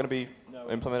 It's not going to be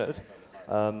implemented.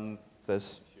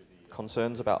 There's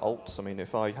concerns about alts. I mean,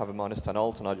 if I have a -10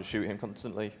 alt and I just shoot him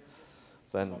constantly,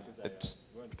 then it's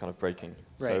kind of breaking.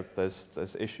 Right. So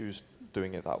there's issues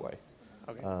doing it that way.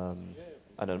 Okay. And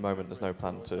at the moment, there's no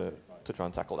plan to try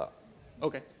and tackle that.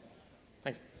 Okay.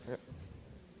 Thanks. Yep.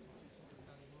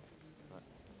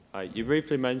 You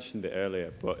briefly mentioned it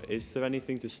earlier, but is there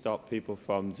anything to stop people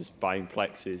from just buying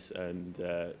plexes and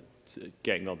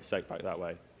getting all the sec back that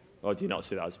way? Or do you not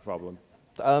see that as a problem?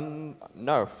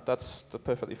 No, that's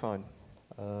perfectly fine.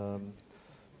 The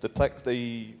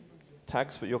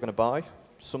tags that you're going to buy,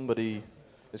 somebody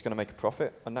is going to make a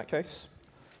profit in that case,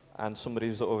 and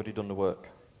somebody's already done the work.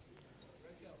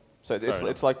 So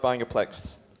it's like buying a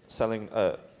plex,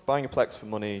 buying a plex for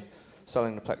money,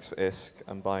 selling the plex for ISK,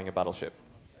 and buying a battleship.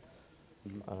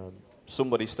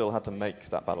 Somebody still had to make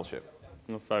that battleship.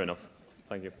 Well, fair enough.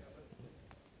 Thank you.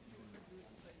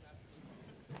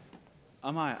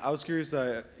 Hi. I was curious.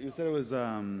 You said it was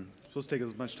supposed to take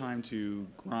as much time to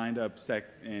grind up sec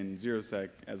and zero sec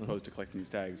as opposed to collecting these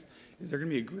tags. Is there going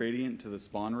to be a gradient to the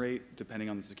spawn rate depending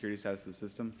on the security status of the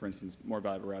system? For instance, more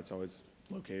valuable rats always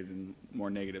located in more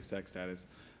negative sec status.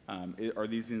 Are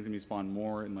these things going to be spawned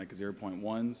more in like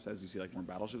 0.1s as you see like more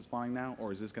battleships spawning now,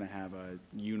 or is this going to have a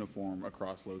uniform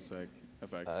across low sec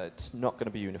effect? It's not going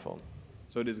to be uniform.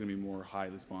 So it is going to be more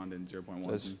highly spawned in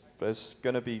 0.1s. There's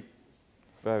going to be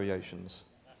variations.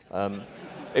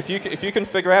 If you can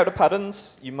figure out the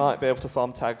patterns, you might be able to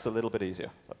farm tags a little bit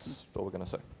easier. That's all we're going to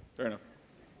say. Fair enough.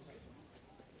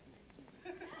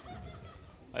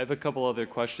 I have a couple other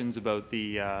questions about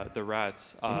the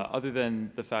rats. Other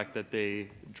than the fact that they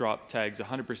drop tags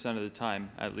 100% of the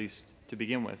time, at least to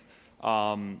begin with,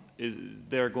 do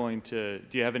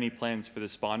you have any plans for the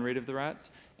spawn rate of the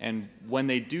rats? And when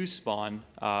they do spawn,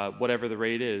 whatever the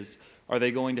rate is, are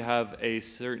they going to have a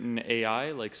certain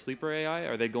AI, like sleeper AI?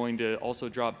 Are they going to also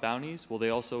drop bounties? Will they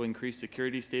also increase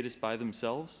security status by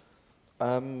themselves?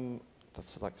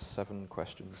 That's like 7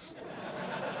 questions.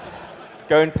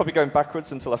 Probably going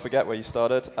backwards until I forget where you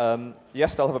started.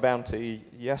 Yes, they'll have a bounty.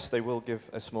 Yes, they will give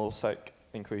a small sec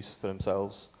increase for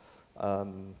themselves.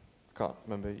 Can't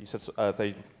remember. You said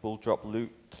they will drop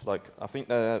loot. Like I think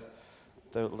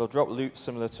they'll drop loot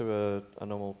similar to a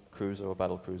normal cruiser or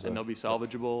battle cruiser. And they'll be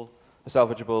salvageable.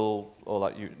 Salvageable or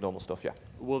like normal stuff. Yeah.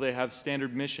 Will they have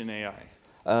standard mission AI?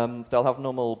 They'll have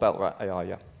normal battle rat AI.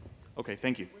 Yeah. Okay.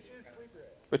 Thank you.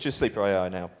 Which is sleeper AI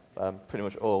now. Pretty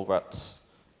much all rats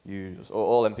use, or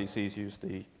all NPCs use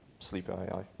the sleeper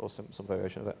AI, or some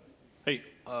variation of it. Hey,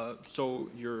 so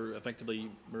you're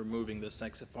effectively removing the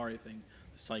sec safari thing,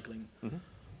 the cycling,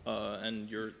 and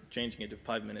you're changing it to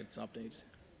 5 minutes updates.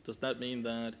 Does that mean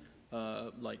that,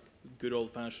 like, good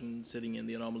old-fashioned sitting in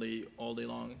the anomaly all day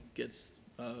long gets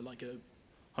like a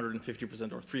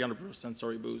 150% or 300%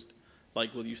 sorry boost?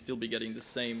 Like, will you still be getting the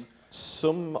same?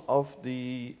 Some of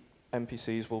the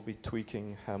NPCs will be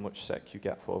tweaking how much sec you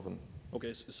get for them.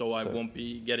 Okay, so I won't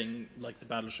be getting like the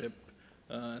battleship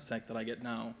sec that I get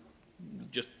now,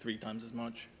 just 3 times as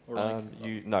much? Or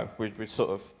no, we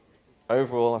sort of,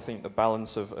 overall I think the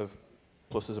balance of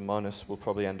pluses and minuses will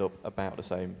probably end up about the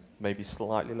same, maybe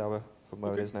slightly lower from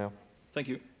where it is now. Thank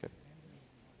you. Okay.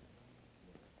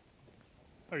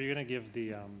 Are you going to give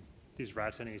these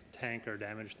rats any tank or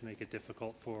damage to make it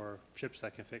difficult for ships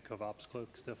that can fit Cov-Ops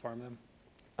cloaks to farm them?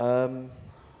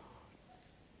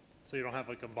 So you don't have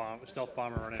like a stealth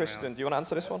bomber running Kristen, around. do you want to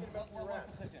answer this one?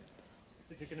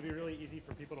 Is it going to be really easy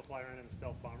for people to fly around in a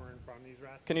stealth bomber and farm these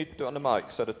rats? Can you do it on the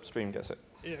mic so the stream gets it?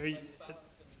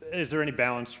 Is there any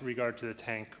balance in regard to the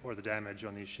tank or the damage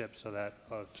on these ships so that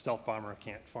a stealth bomber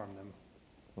can't farm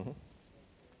them?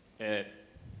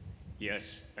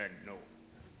 Yes and no.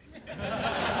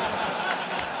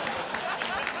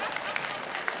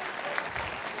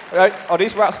 Right, are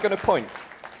these rats going to point?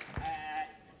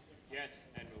 Yes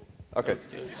and no. Okay,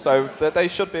 so they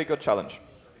should be a good challenge.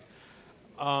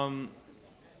 On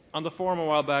the forum a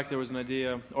while back, there was an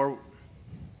idea, or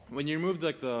when you removed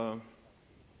like the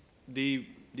DED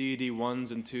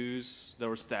 1s and 2s that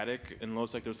were static in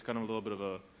LowSec, there was kind of a little bit of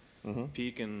a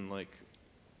peak and like,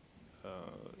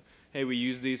 hey, we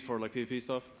use these for like PvP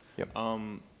stuff. Yep.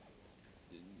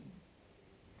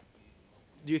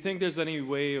 Do you think there's any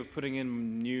way of putting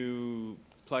in new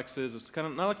plexes? It's kind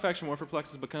of not like faction warfare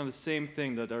plexes, but kind of the same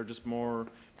thing, that are just more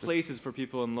places for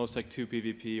people in LowSec 2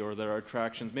 PvP, or there are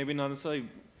attractions, maybe not necessarily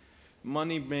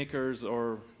money makers,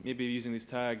 or maybe using these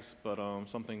tags, but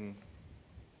something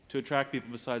to attract people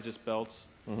besides just belts.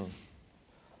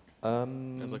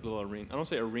 As like little arena. I don't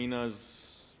say arenas.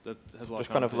 That has a lot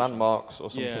just of kind of connotations. landmarks or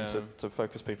something Yeah. to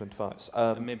focus people into fights.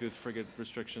 And maybe with frigate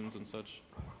restrictions and such.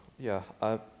 Yeah,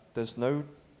 there's no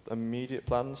immediate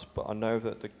plans, but I know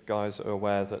that the guys are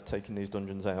aware that taking these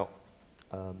dungeons out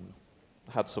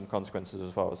had some consequences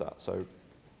as far as that. So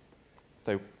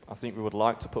I think we would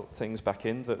like to put things back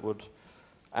in that would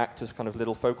act as kind of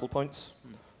little focal points,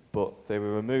 but they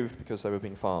were removed because they were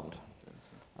being farmed.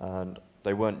 And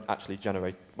they weren't actually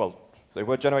they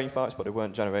were generating fights, but they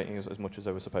weren't generating as much as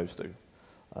they were supposed to.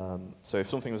 So if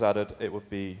something was added, it would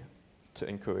be to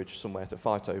encourage somewhere to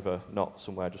fight over, not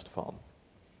somewhere just to farm.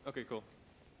 Okay, cool.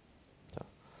 Yeah.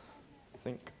 I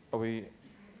think, are we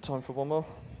time for one more?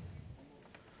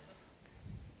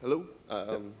 Hello.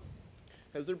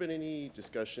 Has there been any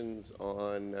discussions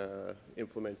on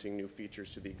implementing new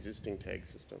features to the existing tag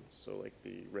systems, so like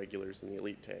the regulars and the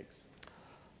elite tags?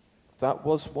 That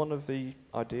was one of the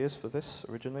ideas for this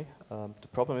originally. The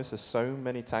problem is there's so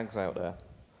many tags out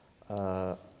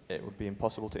there. It would be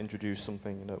impossible to introduce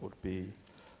something that would be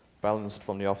balanced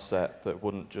from the offset that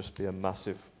wouldn't just be a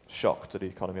massive shock to the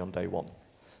economy on day one.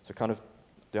 So kind of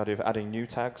the idea of adding new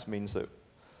tags means that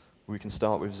we can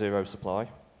start with zero supply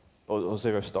or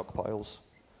zero stockpiles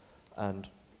and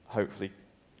hopefully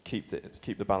keep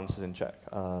the balances in check.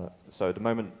 So at the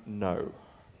moment, no.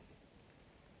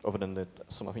 Other than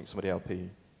I think some of the LP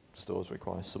stores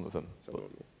require some of them, but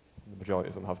the majority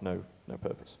of them have no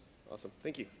purpose. Awesome.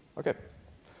 Thank you. Okay.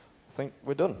 I think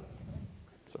we're done.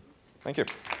 So, thank you.